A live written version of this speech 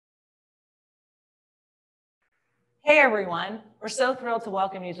Hey everyone, we're so thrilled to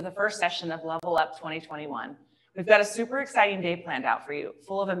welcome you to the first session of LevelUp 2021. We've got a super exciting day planned out for you,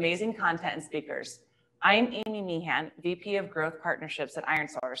 full of amazing content and speakers. I'm Aimee Meehan, VP of Growth Partnerships at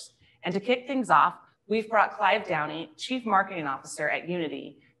ironSource. And to kick things off, we've brought Clive Downie, Chief Marketing Officer at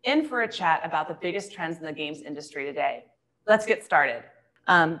Unity, in for a chat about the biggest trends in the games industry today. Let's get started.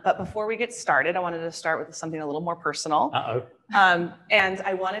 But before we get started, I wanted to start with something a little more personal. And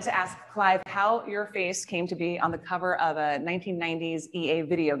I wanted to ask Clive how your face came to be on the cover of a 1990s EA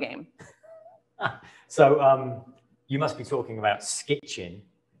video game. So you must be talking about Skitchin,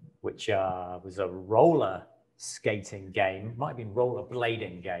 which was a roller skating game, might have been roller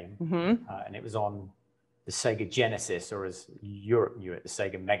blading game, and it was on the Sega Genesis, or as Europe knew it, the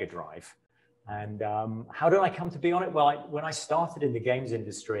Sega Mega Drive. And how did I come to be on it? Well, when I started in the games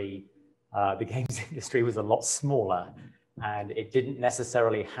industry was a lot smaller, and it didn't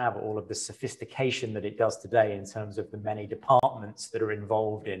necessarily have all of the sophistication that it does today in terms of the many departments that are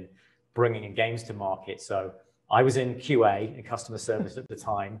involved in bringing games to market. So I was in QA, in customer service at the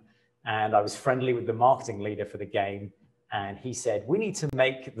time, and I was friendly with the marketing leader for the game. And he said, we need to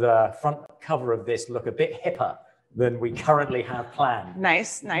make the front cover of this look a bit hipper than we currently have planned.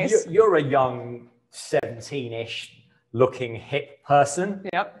 Nice, nice. You're a young 17-ish looking hip person.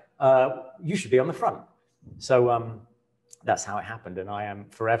 Yep. You should be on the front. So that's how it happened. And I am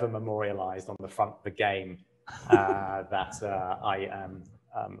forever memorialized on the front of the game that I am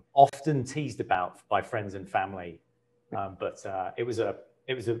often teased about by friends and family. But it was a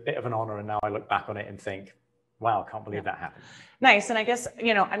bit of an honor. And now I look back on it and think, wow, I can't believe that happened. Nice. And I guess,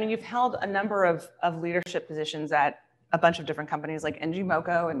 you've held a number of leadership positions at a bunch of different companies like NG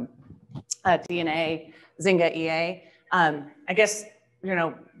Moco and DNA, Zynga, EA. I guess,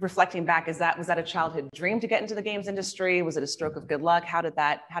 reflecting back, was that a childhood dream to get into the games industry? Was it a stroke of good luck? How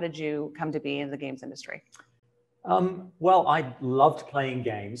did you come to be in the games industry? Well, I loved playing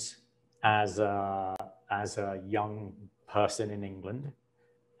games as a young person in England.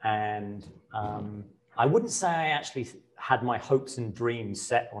 And I wouldn't say I actually had my hopes and dreams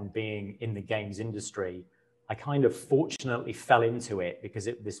set on being in the games industry. I kind of fortunately fell into it because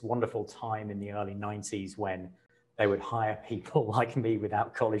it was this wonderful time in the early 90s when they would hire people like me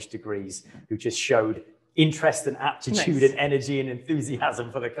without college degrees who just showed interest and aptitude and energy and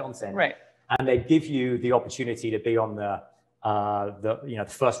enthusiasm for the content. Right. And they'd give you the opportunity to be on the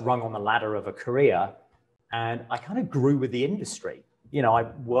first rung on the ladder of a career. And I kind of grew with the industry. I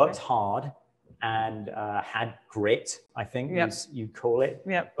worked hard and had grit, I think you call it.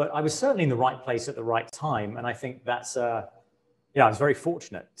 Yep. But I was certainly in the right place at the right time. And I think that's, I was very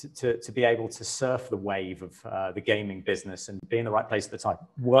fortunate to be able to surf the wave of the gaming business and be in the right place at the time,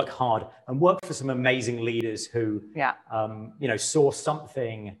 work hard and work for some amazing leaders who, saw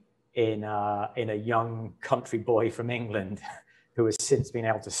something in a young country boy from England who has since been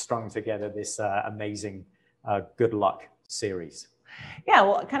able to strung together this amazing Good Luck series. Yeah,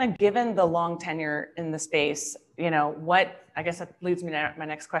 well, kind of given the long tenure in the space, I guess that leads me to my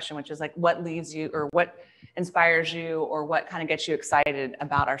next question, which is like, what leads you or what inspires you or what kind of gets you excited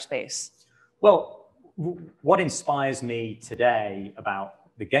about our space? Well, what inspires me today about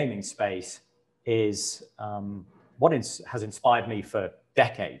the gaming space is what has inspired me for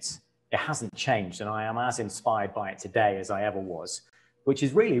decades. It hasn't changed, and I am as inspired by it today as I ever was, which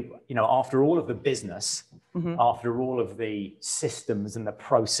is really, after all of the business, after all of the systems and the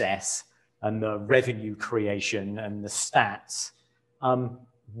process and the revenue creation and the stats,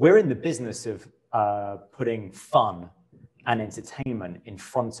 we're in the business of putting fun and entertainment in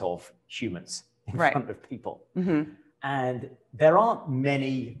front of humans, in front of people. And there aren't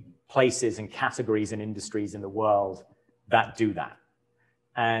many places and categories and industries in the world that do that.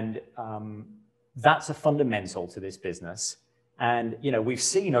 And that's a fundamental to this business. And, we've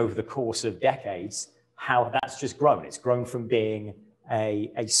seen over the course of decades how that's just grown. It's grown from being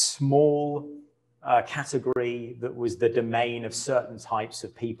a small category that was the domain of certain types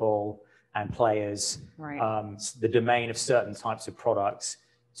of people and players, the domain of certain types of products,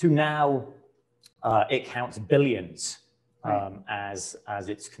 to now it counts billions as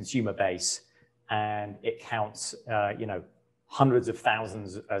its consumer base, and it counts, hundreds of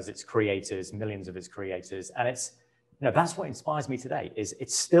thousands as its creators, millions of its creators, and it's. That's what inspires me today, is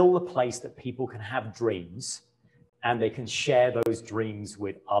it's still the place that people can have dreams and they can share those dreams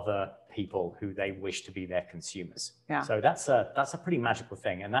with other people who they wish to be their consumers. Yeah. So that's a pretty magical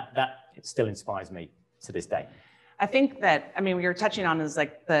thing. And that it still inspires me to this day. I think that, what you're touching on is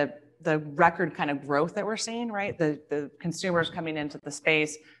like the record kind of growth that we're seeing, right? The consumers coming into the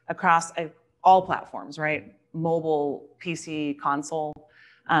space across all platforms, right? Mobile, PC, console.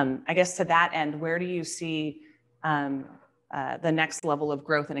 I guess to that end, where do you see the next level of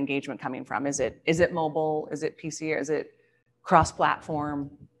growth and engagement coming from? Is it mobile? Is it PC? Or is it cross-platform?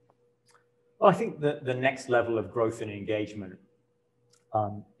 Well, I think that the next level of growth and engagement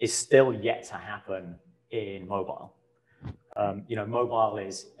is still yet to happen in mobile. Mobile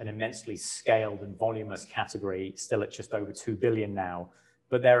is an immensely scaled and voluminous category, still at just over 2 billion now,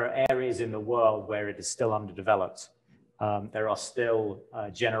 but there are areas in the world where it is still underdeveloped. There are still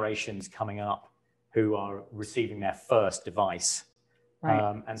generations coming up who are receiving their first device.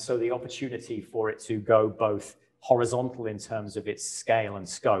 Right. And so the opportunity for it to go both horizontal in terms of its scale and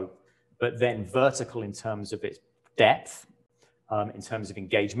scope, but then vertical in terms of its depth, in terms of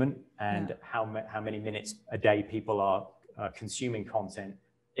engagement and how many minutes a day people are consuming content,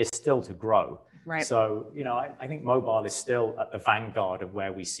 is still to grow. Right. So, I think mobile is still at the vanguard of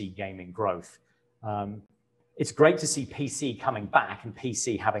where we see gaming growth. It's great to see PC coming back and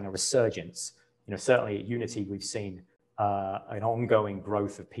PC having a resurgence. Certainly at Unity, we've seen an ongoing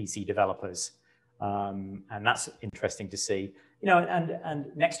growth of PC developers. And that's interesting to see. And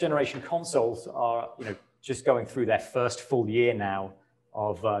next generation consoles are, just going through their first full year now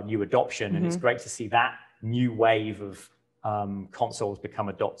of new adoption. Mm-hmm. And it's great to see that new wave of consoles become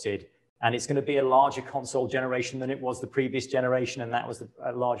adopted. And it's going to be a larger console generation than it was the previous generation. And that was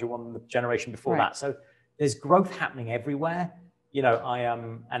a larger one than the generation before that. So there's growth happening everywhere.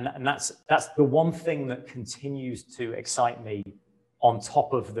 And that's the one thing that continues to excite me on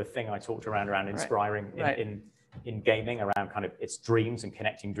top of the thing I talked around inspiring in gaming, around kind of its dreams and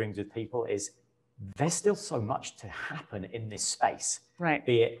connecting dreams with people, is there's still so much to happen in this space. Right.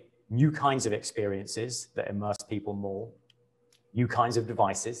 Be it new kinds of experiences that immerse people more, new kinds of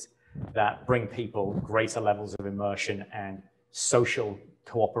devices that bring people greater levels of immersion and social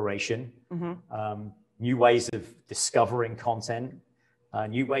cooperation, new ways of discovering content,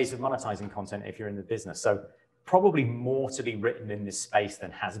 new ways of monetizing content if you're in the business. So probably more to be written in this space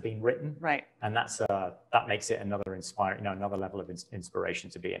than has been written. Right. And that makes it another inspiring, another level of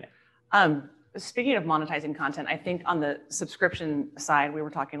inspiration to be in it. Speaking of monetizing content, I think on the subscription side, we were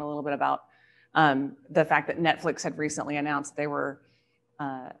talking a little bit about the fact that Netflix had recently announced they were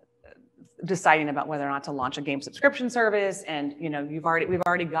deciding about whether or not to launch a game subscription service. And we've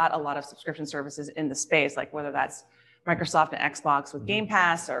already got a lot of subscription services in the space, like whether that's Microsoft and Xbox with Game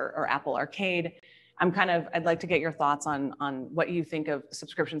Pass or Apple Arcade. I'd like to get your thoughts on what you think of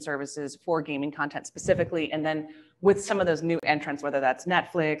subscription services for gaming content specifically, and then with some of those new entrants, whether that's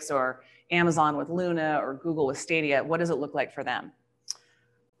Netflix or Amazon with Luna or Google with Stadia, what does it look like for them?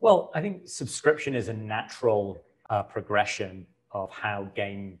 Well, I think subscription is a natural progression of how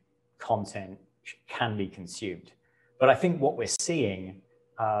game content can be consumed. But I think what we're seeing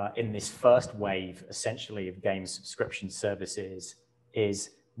in this first wave, essentially, of game subscription services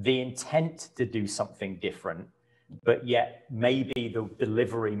is the intent to do something different, but yet maybe the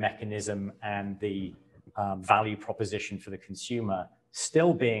delivery mechanism and the value proposition for the consumer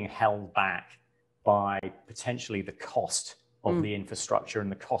still being held back by potentially the cost of the infrastructure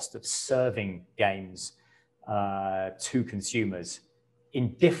and the cost of serving games to consumers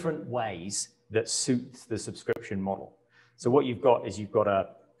in different ways that suits the subscription model. So what you've got is you've got a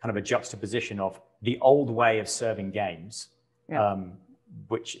kind of a juxtaposition of the old way of serving games,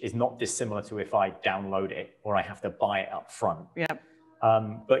 which is not dissimilar to if I download it or I have to buy it up front,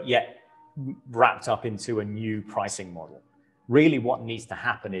 but yet wrapped up into a new pricing model. Really what needs to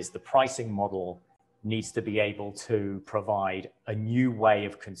happen is the pricing model needs to be able to provide a new way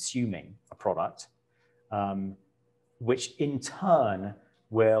of consuming a product, which in turn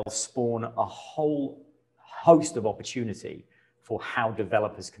will spawn a whole host of opportunity for how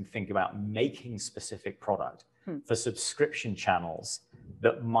developers can think about making specific product for subscription channels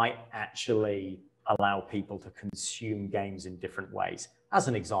that might actually allow people to consume games in different ways. As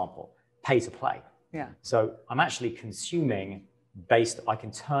an example, pay to play. Yeah. So I'm actually consuming I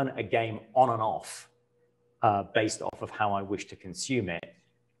can turn a game on and off based off of how I wish to consume it,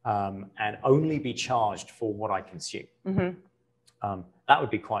 and only be charged for what I consume. That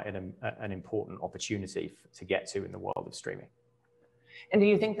would be quite an important opportunity to get to in the world of streaming. And do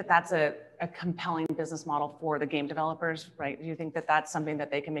you think that that's a compelling business model for the game developers, right? Do you think that that's something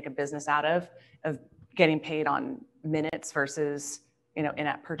that they can make a business out of getting paid on minutes versus,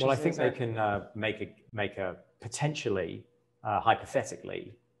 in-app purchases? Well, I think they can make a potentially,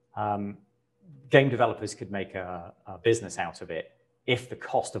 hypothetically, game developers could make a business out of it if the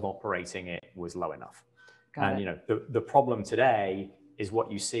cost of operating it was low enough. The problem today is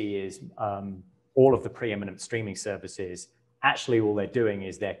what you see is all of the preeminent streaming services, actually all they're doing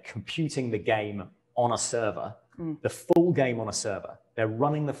is they're computing the game on a server, the full game on a server. They're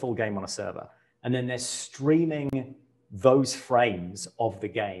running the full game on a server. and then they're streaming those frames of the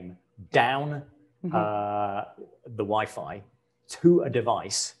game down the Wi-Fi to a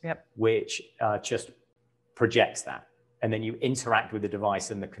device which just projects that. And then you interact with the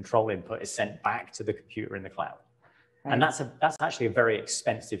device and the control input is sent back to the computer in the cloud. Right. And that's actually a very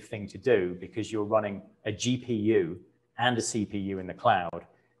expensive thing to do because you're running a GPU and a CPU in the cloud.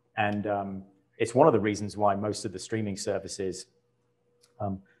 And it's one of the reasons why most of the streaming services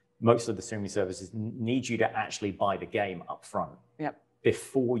need you to actually buy the game up front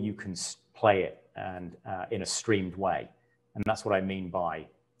before you can play it and in a streamed way. And that's what I mean by,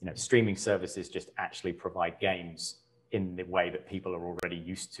 streaming services just actually provide games in the way that people are already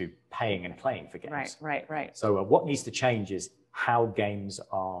used to paying and playing for games. Right. So what needs to change is how games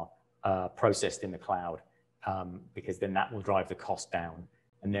are processed in the cloud, because then that will drive the cost down,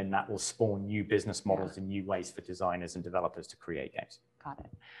 and then that will spawn new business models and new ways for designers and developers to create games. Got it.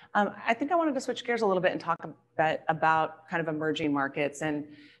 I think I wanted to switch gears a little bit and talk a bit about kind of emerging markets and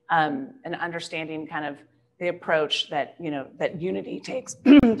understanding kind of the approach that that Unity takes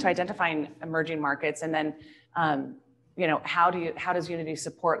to identifying emerging markets, and then how does Unity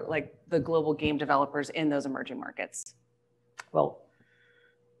support like the global game developers in those emerging markets? Well,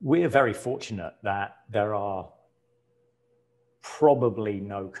 we're very fortunate that there are probably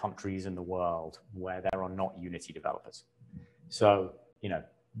no countries in the world where there are not Unity developers. So,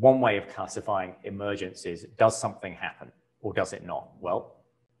 one way of classifying emergence is, does something happen or does it not? Well,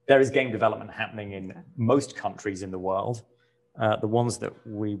 there is game development happening in most countries in the world. The ones that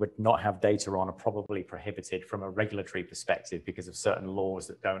we would not have data on are probably prohibited from a regulatory perspective because of certain laws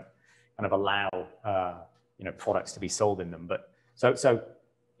that don't kind of allow products to be sold in them. But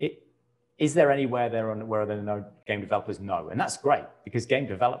is there anywhere where there are no game developers? No, and that's great because game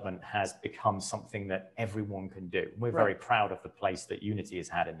development has become something that everyone can do. We're very proud of the place that Unity has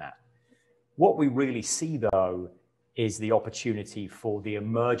had in that. What we really see though is the opportunity for the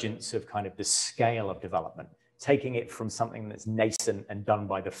emergence of kind of the scale of development, taking it from something that's nascent and done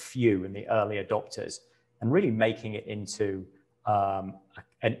by the few and the early adopters, and really making it into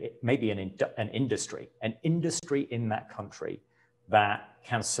maybe an industry in that country that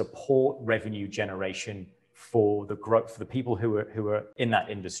can support revenue generation for the growth for the people who are in that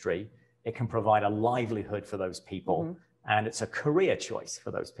industry. It can provide a livelihood for those people, and it's a career choice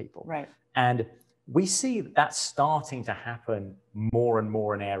for those people. Right. And we see that starting to happen more and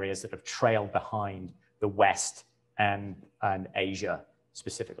more in areas that have trailed behind the West and Asia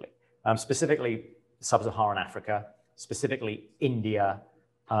specifically. Specifically Sub-Saharan Africa, specifically India,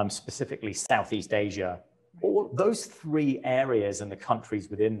 specifically Southeast Asia. All those three areas and the countries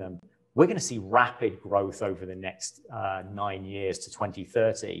within them, we're going to see rapid growth over the next 9 years to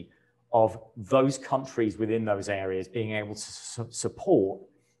 2030 of those countries within those areas being able to support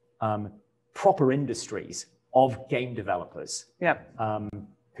proper industries of game developers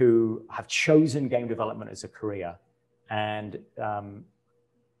who have chosen game development as a career, and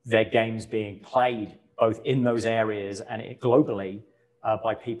their games being played both in those areas and globally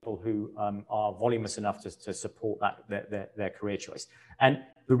by people who are voluminous enough to support their career choice. And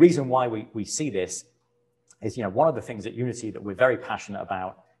the reason why we see this is, one of the things at Unity that we're very passionate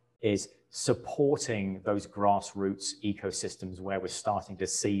about is supporting those grassroots ecosystems where we're starting to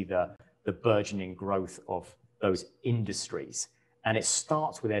see the burgeoning growth of those industries. And it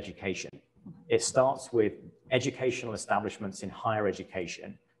starts with education. It starts with educational establishments in higher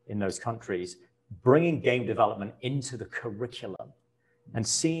education in those countries, bringing game development into the curriculum and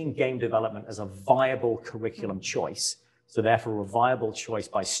seeing game development as a viable curriculum choice. So therefore a viable choice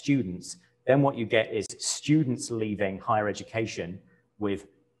by students. Then what you get is students leaving higher education with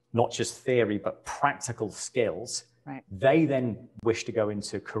not just theory, but practical skills. Right. They then wish to go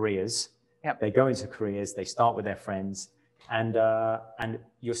into careers. They go into careers, they start with their friends, and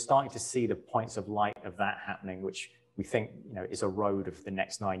you're starting to see the points of light of that happening, which we think is a road of the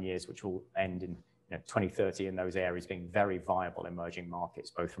next 9 years, which will end in 2030 in those areas being very viable emerging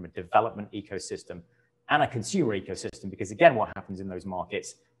markets, both from a development ecosystem and a consumer ecosystem. Because again, what happens in those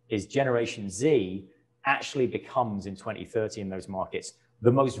markets is Generation Z actually becomes in 2030 in those markets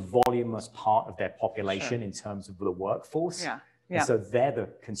the most voluminous part of their population in terms of the workforce. And so they're the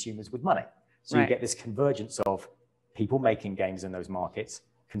consumers with money. So you get this convergence of people making games in those markets,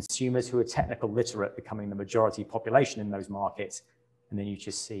 consumers who are technical literate becoming the majority population in those markets, and then you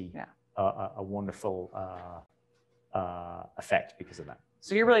just see a wonderful effect because of that.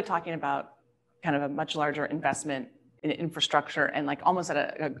 So you're really talking about kind of a much larger investment in infrastructure and like almost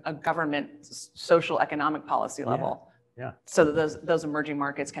at a government social economic policy level. So that those emerging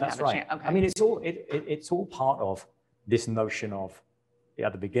markets can have a chance. Okay. I mean, it's all part of this notion of,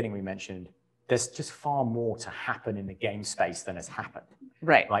 at the beginning we mentioned, there's just far more to happen in the game space than has happened.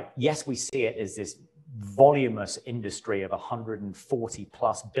 Right. Like, yes, we see it as this voluminous industry of 140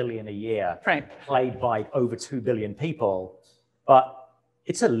 plus billion a year, played by over 2 billion people, but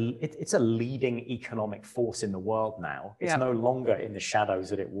it's a leading economic force in the world now. It's no longer in the shadows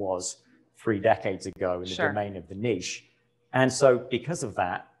that it was 3 decades ago in the domain of the niche. And so because of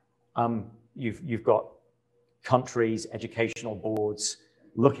that, you've got countries, educational boards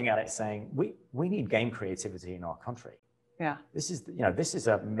looking at it saying, we need game creativity in our country. Yeah. This is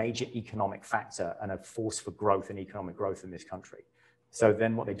a major economic factor and a force for growth and economic growth in this country. So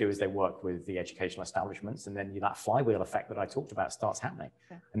then what they do is they work with the educational establishments, and then that flywheel effect that I talked about starts happening.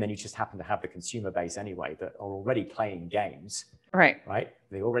 Yeah. And then you just happen to have the consumer base anyway that are already playing games. Right.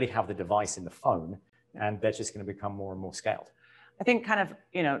 They already have the device in the phone, and they're just going to become more and more scaled. I think kind of,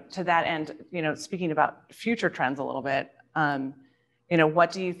 to that end, speaking about future trends a little bit,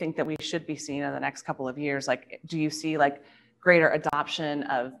 what do you think that we should be seeing in the next couple of years? Like, do you see like greater adoption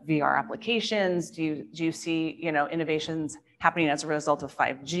of VR applications? Do you see, innovations happening as a result of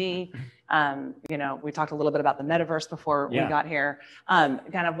 5G? We talked a little bit about the metaverse before we got here.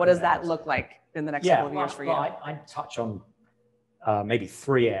 Kind of what does that look like in the next couple of years for you? I'd touch on maybe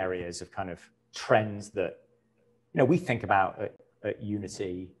 3 areas of kind of trends that, we think about at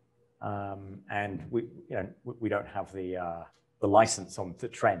Unity, and we don't have the license on the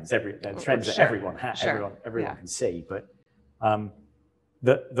trends, trends that everyone has, everyone can see. But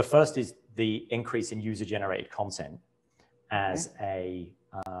the first is the increase in user-generated content as a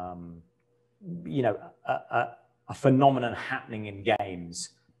phenomenon happening in games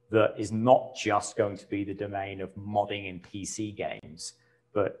that is not just going to be the domain of modding in PC games,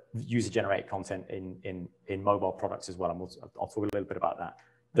 but user-generated content in mobile products as well. And I'll talk a little bit about that.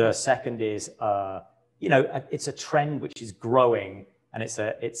 The second is, it's a trend which is growing, and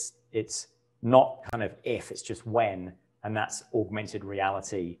it's not kind of if, it's just when, and that's augmented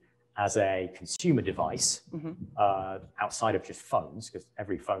reality as a consumer device outside of just phones, because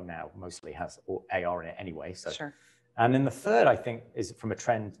every phone now mostly has AR in it anyway. So. Sure. And then the third, I think, is from a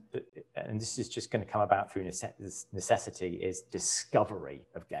trend, and this is just going to come about through necessity, is discovery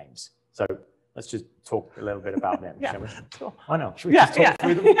of games. So let's just talk a little bit about them, shall we? Cool. I know. Should we just talk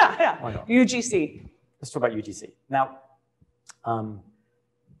through them? Why not? UGC. Let's talk about UGC. Now,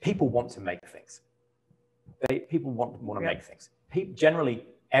 people want to make things. People want to make things. Generally,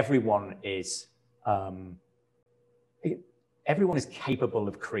 everyone is capable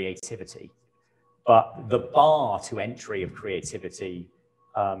of creativity, but the bar to entry of creativity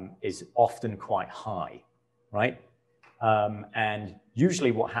is often quite high, right? And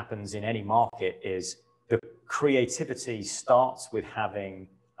usually what happens in any market is the creativity starts with having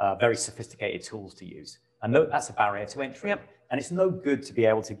very sophisticated tools to use. And that's a barrier to entry. Yep. And it's no good to be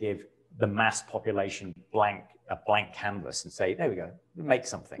able to give the mass population a blank canvas and say, there we go, make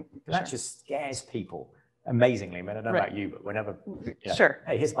something. That just scares people amazingly. I mean, I don't know about you, but whenever,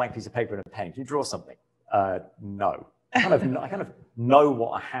 hey, here's a blank piece of paper and a pen, can you draw something? No. I kind of know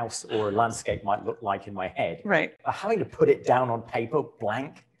what a house or a landscape might look like in my head. Right. But having to put it down on paper,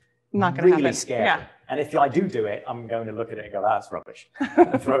 blank, not going to really scary. Yeah. And if I do it, I'm going to look at it and go, that's rubbish,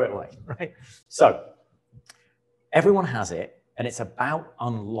 and throw it away, right? So everyone has it, and it's about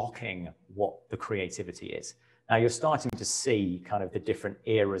unlocking what the creativity is. Now you're starting to see kind of the different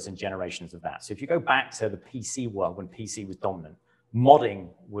eras and generations of that. So if you go back to the PC world, when PC was dominant, modding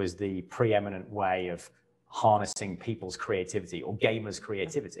was the preeminent way of harnessing people's creativity or gamers'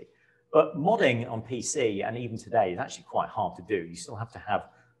 creativity. But modding on PC, and even today, is actually quite hard to do. You still have to have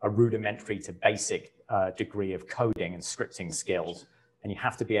a rudimentary to basic degree of coding and scripting skills. And you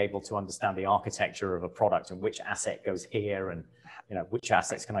have to be able to understand the architecture of a product and which asset goes here and which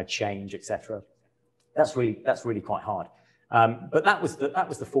assets can I change, etc. That's really quite hard. But that was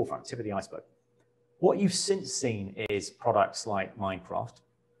the forefront, tip of the iceberg. What you've since seen is products like Minecraft,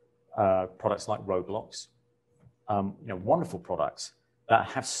 products like Roblox, wonderful products that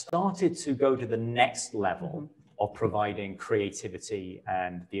have started to go to the next level of providing creativity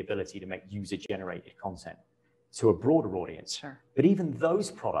and the ability to make user-generated content to a broader audience. Sure. But even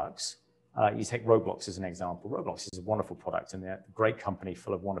those products, you take Roblox as an example. Roblox is a wonderful product and they're a great company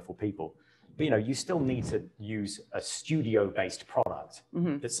full of wonderful people. But you still need to use a studio-based product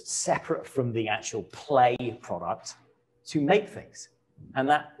that's separate from the actual play product to make things. And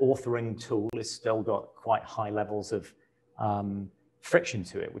that authoring tool has still got quite high levels of friction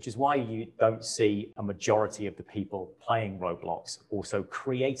to it, which is why you don't see a majority of the people playing Roblox also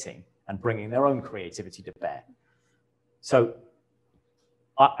creating and bringing their own creativity to bear. So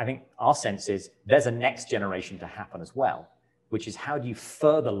I think our sense is there's a next generation to happen as well. which is how do you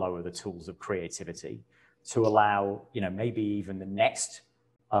further lower the tools of creativity to allow, maybe even the next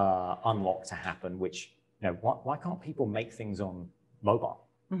unlock to happen, which, why can't people make things on mobile?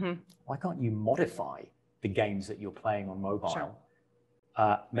 Mm-hmm. Why can't you modify the games that you're playing on mobile? Sure.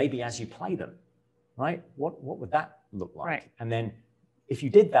 Maybe as you play them, right? What would that look like? Right. And then if you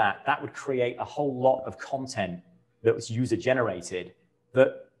did that, that would create a whole lot of content that was user generated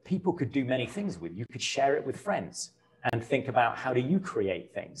that people could do many things with. You could share it with friends and think about how do you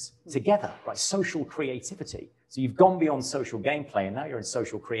create things together, right? Social creativity. So you've gone beyond social gameplay and now you're in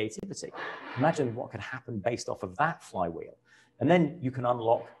social creativity. Imagine what could happen based off of that flywheel. And then you can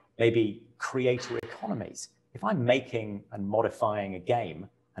unlock maybe creator economies. If I'm making and modifying a game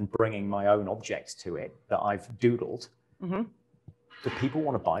and bringing my own objects to it that I've doodled, mm-hmm. do people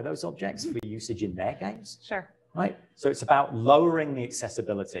want to buy those objects for usage in their games? Sure. Right? So it's about lowering the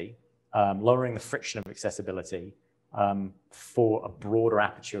accessibility, lowering the friction of accessibility for a broader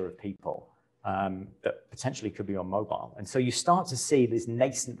aperture of people that potentially could be on mobile. And so you start to see these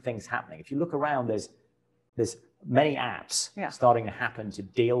nascent things happening. If you look around, there's many apps starting to happen to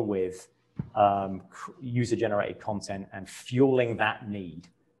deal with user-generated content and fueling that need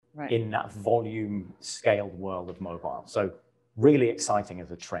in that volume-scaled world of mobile. So really exciting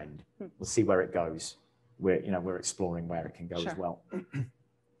as a trend. We'll see where it goes. We're exploring where it can go as well.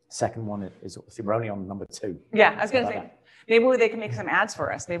 Second one is obviously we're only on number 2. Yeah, I was going to say, maybe they can make some ads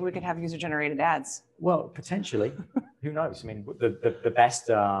for us. Maybe we could have user-generated ads. Well, potentially. Who knows? I mean, the best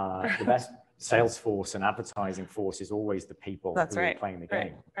Salesforce and advertising force is always the people who are playing the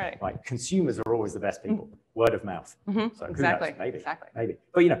game. Right. Consumers are always the best people. Word of mouth. Mm-hmm. So exactly. Who knows? Maybe.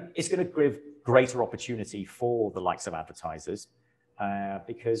 But it's going to give greater opportunity for the likes of advertisers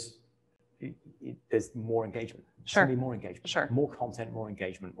because there's more engagement. Sure. There's more engagement. Sure. More content, more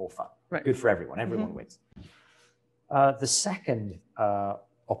engagement, more fun. Right. Good for everyone. Everyone wins. The second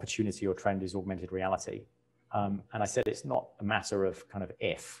opportunity or trend is augmented reality. And I said it's not a matter of kind of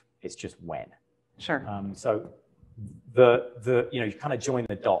if, it's just when. Sure. So you kind of join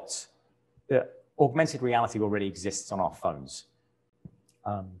the dots. The augmented reality already exists on our phones.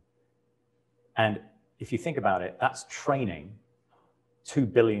 And if you think about it, that's training 2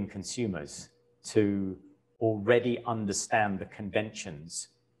 billion consumers to already understand the conventions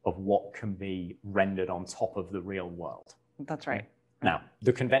of what can be rendered on top of the real world. That's right. Now,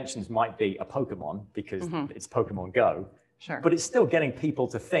 the conventions might be a Pokemon because it's Pokemon Go, but it's still getting people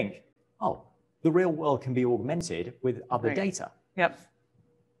to think, oh, the real world can be augmented with other data. Yep.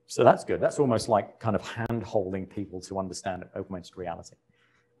 So that's good. That's almost like kind of hand-holding people to understand augmented reality.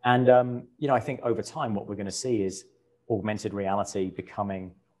 And, I think over time, what we're going to see is augmented reality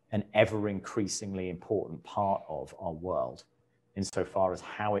becoming an ever increasingly important part of our world insofar as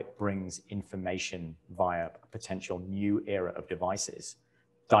how it brings information via a potential new era of devices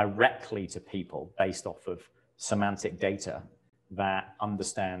directly to people based off of semantic data that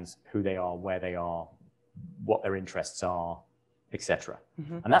understands who they are, where they are, what their interests are, etc.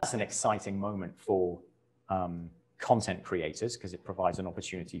 And that's an exciting moment for content creators because it provides an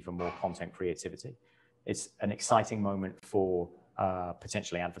opportunity for more content creativity. It's an exciting moment for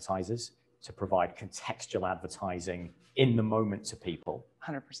potentially advertisers to provide contextual advertising in the moment to people.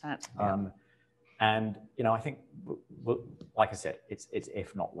 100%. And I think, like I said, it's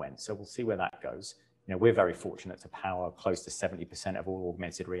if not when. So we'll see where that goes. We're very fortunate to power close to 70% of all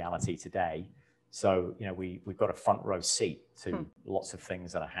augmented reality today. So we've got a front row seat to lots of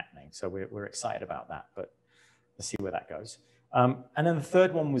things that are happening. So we're excited about that. But let's see where that goes. And then the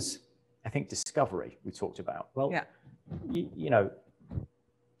third one was, I think, discovery we talked about. Well,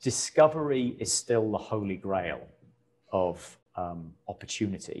 discovery is still the holy grail of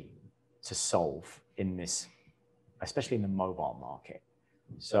opportunity to solve in this, especially in the mobile market.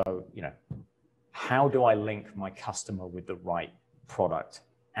 So, how do I link my customer with the right product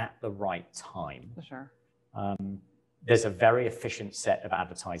at the right time? For sure. There's a very efficient set of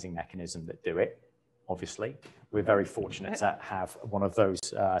advertising mechanisms that do it. Obviously, we're very fortunate to have one of those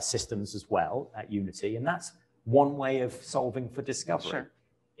systems as well at Unity, and that's one way of solving for discovery.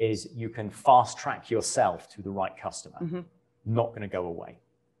 Is you can fast track yourself to the right customer. Not going to go away.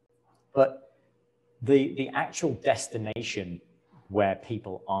 But the actual destination where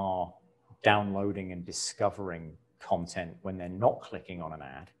people are downloading and discovering content when they're not clicking on an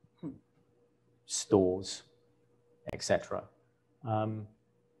ad, stores, etc. But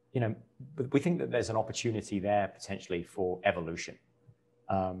we think that there's an opportunity there potentially for evolution,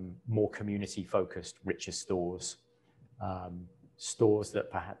 more community-focused, richer stores, stores that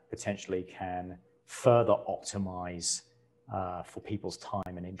perhaps potentially can further optimize for people's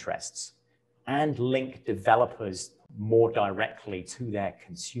time and interests, and link developers more directly to their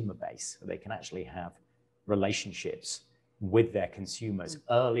consumer base, so they can actually have relationships with their consumers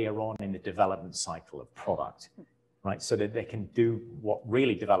earlier on in the development cycle of product, right? So that they can do what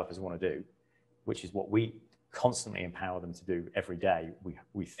really developers want to do, which is what we constantly empower them to do every day,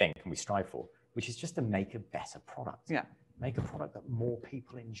 we think and we strive for, which is just to make a better product. Yeah. Make a product that more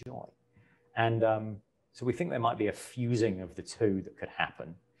people enjoy. And so we think there might be a fusing of the two that could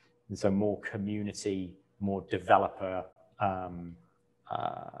happen. And so more community, more developer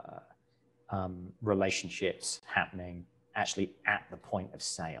relationships happening actually at the point of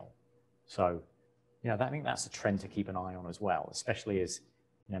sale. So, I think that's a trend to keep an eye on as well, especially as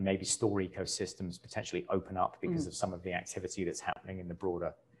maybe store ecosystems potentially open up because of some of the activity that's happening in the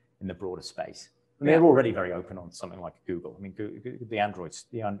broader space. And they're already very open on something like Google. I mean, the Android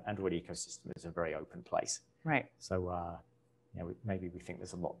ecosystem is a very open place. Right. So, maybe we think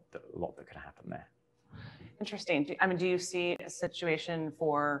there's a lot that could happen there. Interesting. Do you see a situation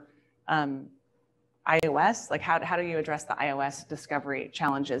for iOS? Like, how do you address the iOS discovery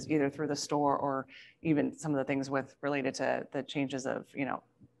challenges, either through the store or even some of the things related to the changes of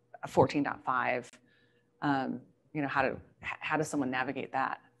 14.5? How does someone navigate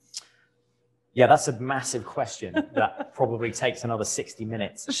that? Yeah, that's a massive question that probably takes another 60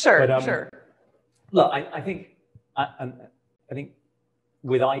 minutes. Sure, but, sure. Look, I think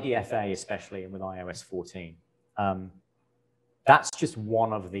with IDFA especially, and with iOS 14, that's just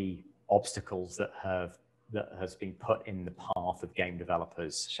one of the obstacles that has been put in the path of game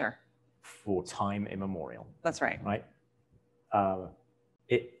developers. Sure. For time immemorial. That's right. Right.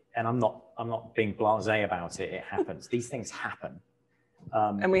 And I'm not being blasé about it. It happens. These things happen.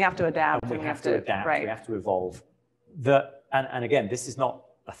 And we have to adapt. And we have to adapt. Right. We have to evolve. And again, this is not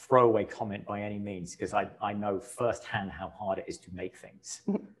a throwaway comment by any means, because I know firsthand how hard it is to make things.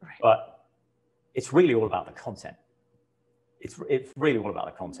 Right. But it's really all about the content. It's really all about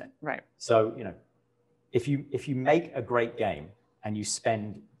the content. Right. So, if you make a great game and you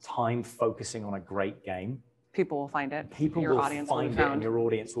spend time focusing on a great game, people will find it. People will find it, and your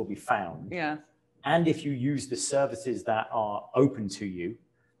audience will be found. Yeah. And if you use the services that are open to you,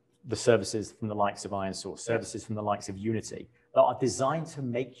 the services from the likes of ironSource, services from the likes of Unity, that are designed to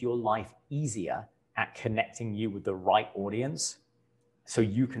make your life easier at connecting you with the right audience, so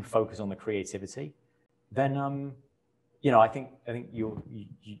you can focus on the creativity, then I think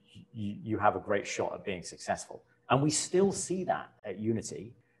you have a great shot at being successful. And we still see that at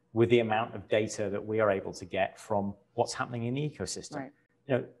Unity with the amount of data that we are able to get from what's happening in the ecosystem.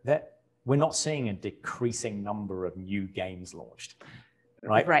 Right. That we're not seeing a decreasing number of new games launched,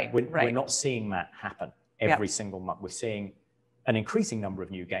 right? Right. We're not seeing that happen every single month. We're seeing an increasing number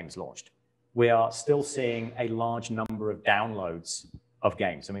of new games launched. We are still seeing a large number of downloads of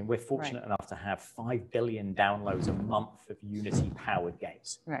games. I mean, we're fortunate enough to have 5 billion downloads a month of Unity-powered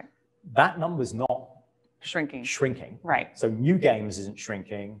games. Right. That number's not shrinking. Right. So new games isn't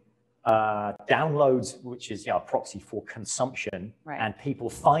shrinking. Downloads, which is a proxy for consumption, and people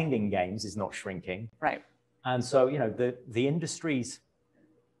finding games, is not shrinking. Right. And so the industry's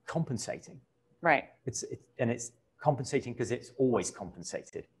compensating. Right. It's compensating because it's always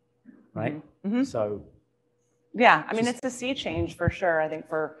compensated, right? Mm-hmm. So. Yeah, I mean, it's a sea change for sure, I think,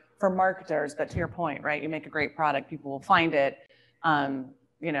 for marketers, but to your point, right, you make a great product, people will find it. I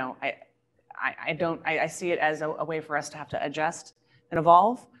see it as a way for us to have to adjust and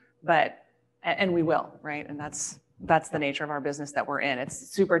evolve, and we will, right? And that's the nature of our business that we're in. It's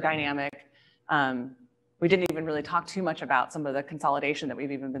super dynamic. We didn't even really talk too much about some of the consolidation that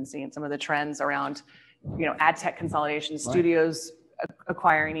we've even been seeing, some of the trends around, ad tech consolidation, studios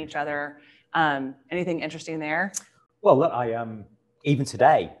acquiring each other. Anything interesting there? Well, look, even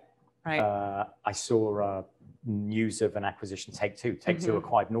today, right. I saw news of an acquisition. Take-Two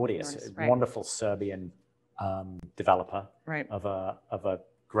acquired Nordeus, a wonderful Serbian developer of a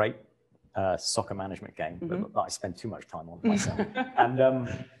great soccer management game that I spend too much time on myself. And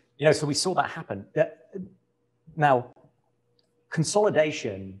so we saw that happen. Now,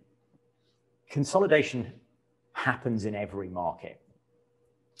 consolidation happens in every market.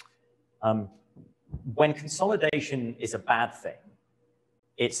 When consolidation is a bad thing,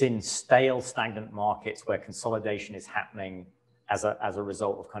 it's in stale, stagnant markets where consolidation is happening as a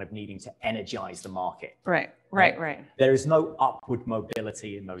result of kind of needing to energize the market. Right. There is no upward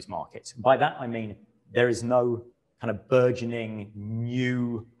mobility in those markets. By that, I mean, there is no kind of burgeoning,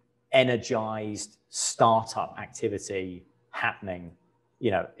 new, energized startup activity happening.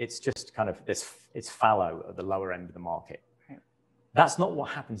 It's just kind of it's fallow at the lower end of the market. That's not what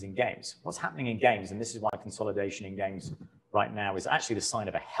happens in games. What's happening in games, and this is why consolidation in games right now is actually the sign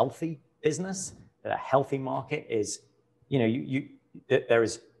of a healthy business, a healthy market is, there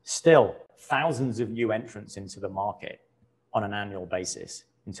is still thousands of new entrants into the market on an annual basis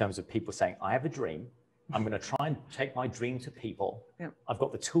in terms of people saying, I have a dream. I'm going to try and take my dream to people. Yep. I've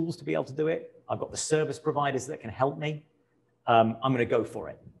got the tools to be able to do it. I've got the service providers that can help me. I'm going to go for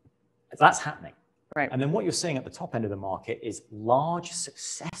it. That's happening. Right. And then what you're seeing at the top end of the market is large,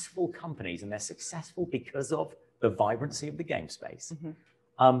 successful companies, and they're successful because of the vibrancy of the game space,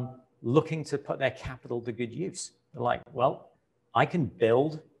 looking to put their capital to good use. They're like, well, I can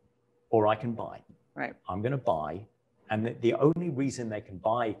build or I can buy. Right. I'm going to buy. And the only reason they can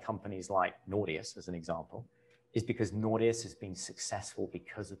buy companies like Nordeus, as an example, is because Nordeus has been successful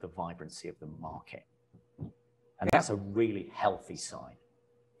because of the vibrancy of the market. And that's a really healthy sign.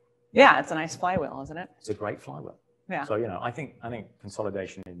 Yeah, it's a nice flywheel, isn't it? It's a great flywheel. Yeah. So, I think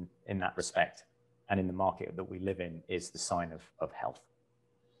consolidation in that respect and in the market that we live in is the sign of health.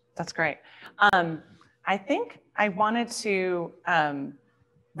 That's great. I think I wanted to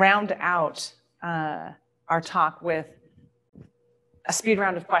round out our talk with a speed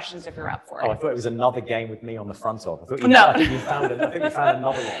round of questions if you're up for it. Oh, I thought it was another game with me on the front of. I think you found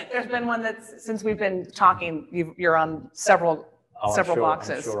another one. There's been one that's, since we've been talking, you're on several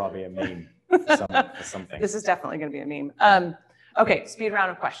boxes. I'm sure I'll be a meme for something. This is definitely going to be a meme. Okay, speed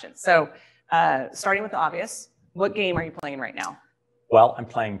round of questions. So starting with the obvious, what game are you playing right now? Well, I'm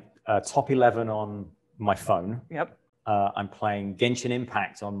playing Top 11 on my phone. Yep. I'm playing Genshin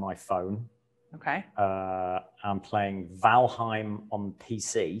Impact on my phone. Okay. I'm playing Valheim on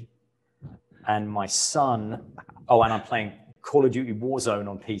PC, and my son. Oh, and I'm playing Call of Duty Warzone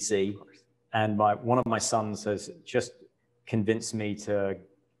on PC, and one of my sons has just convinced me to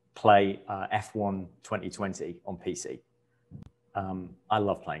play F1 2020 on PC. I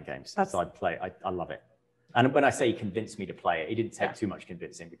love playing games, so I love it. And when I say he convinced me to play it, he didn't take too much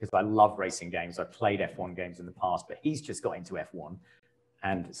convincing because I love racing games. I've played F1 games in the past, but he's just got into F1.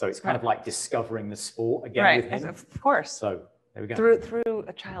 And so it's kind of like discovering the sport again with him. Of course. So there we go. Through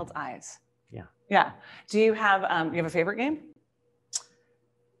a child's eyes. Yeah. Yeah. Do you have a favorite game?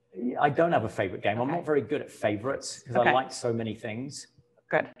 I don't have a favorite game. I'm not very good at favorites because I like so many things.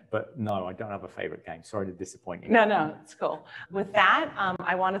 Good. But no, I don't have a favorite game. Sorry to disappoint you. No, it's cool. With that,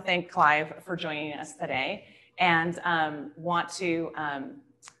 I want to thank Clive for joining us today and want to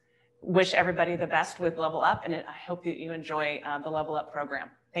wish everybody the best with LevelUp, and I hope that you enjoy the LevelUp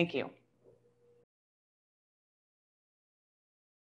program. Thank you.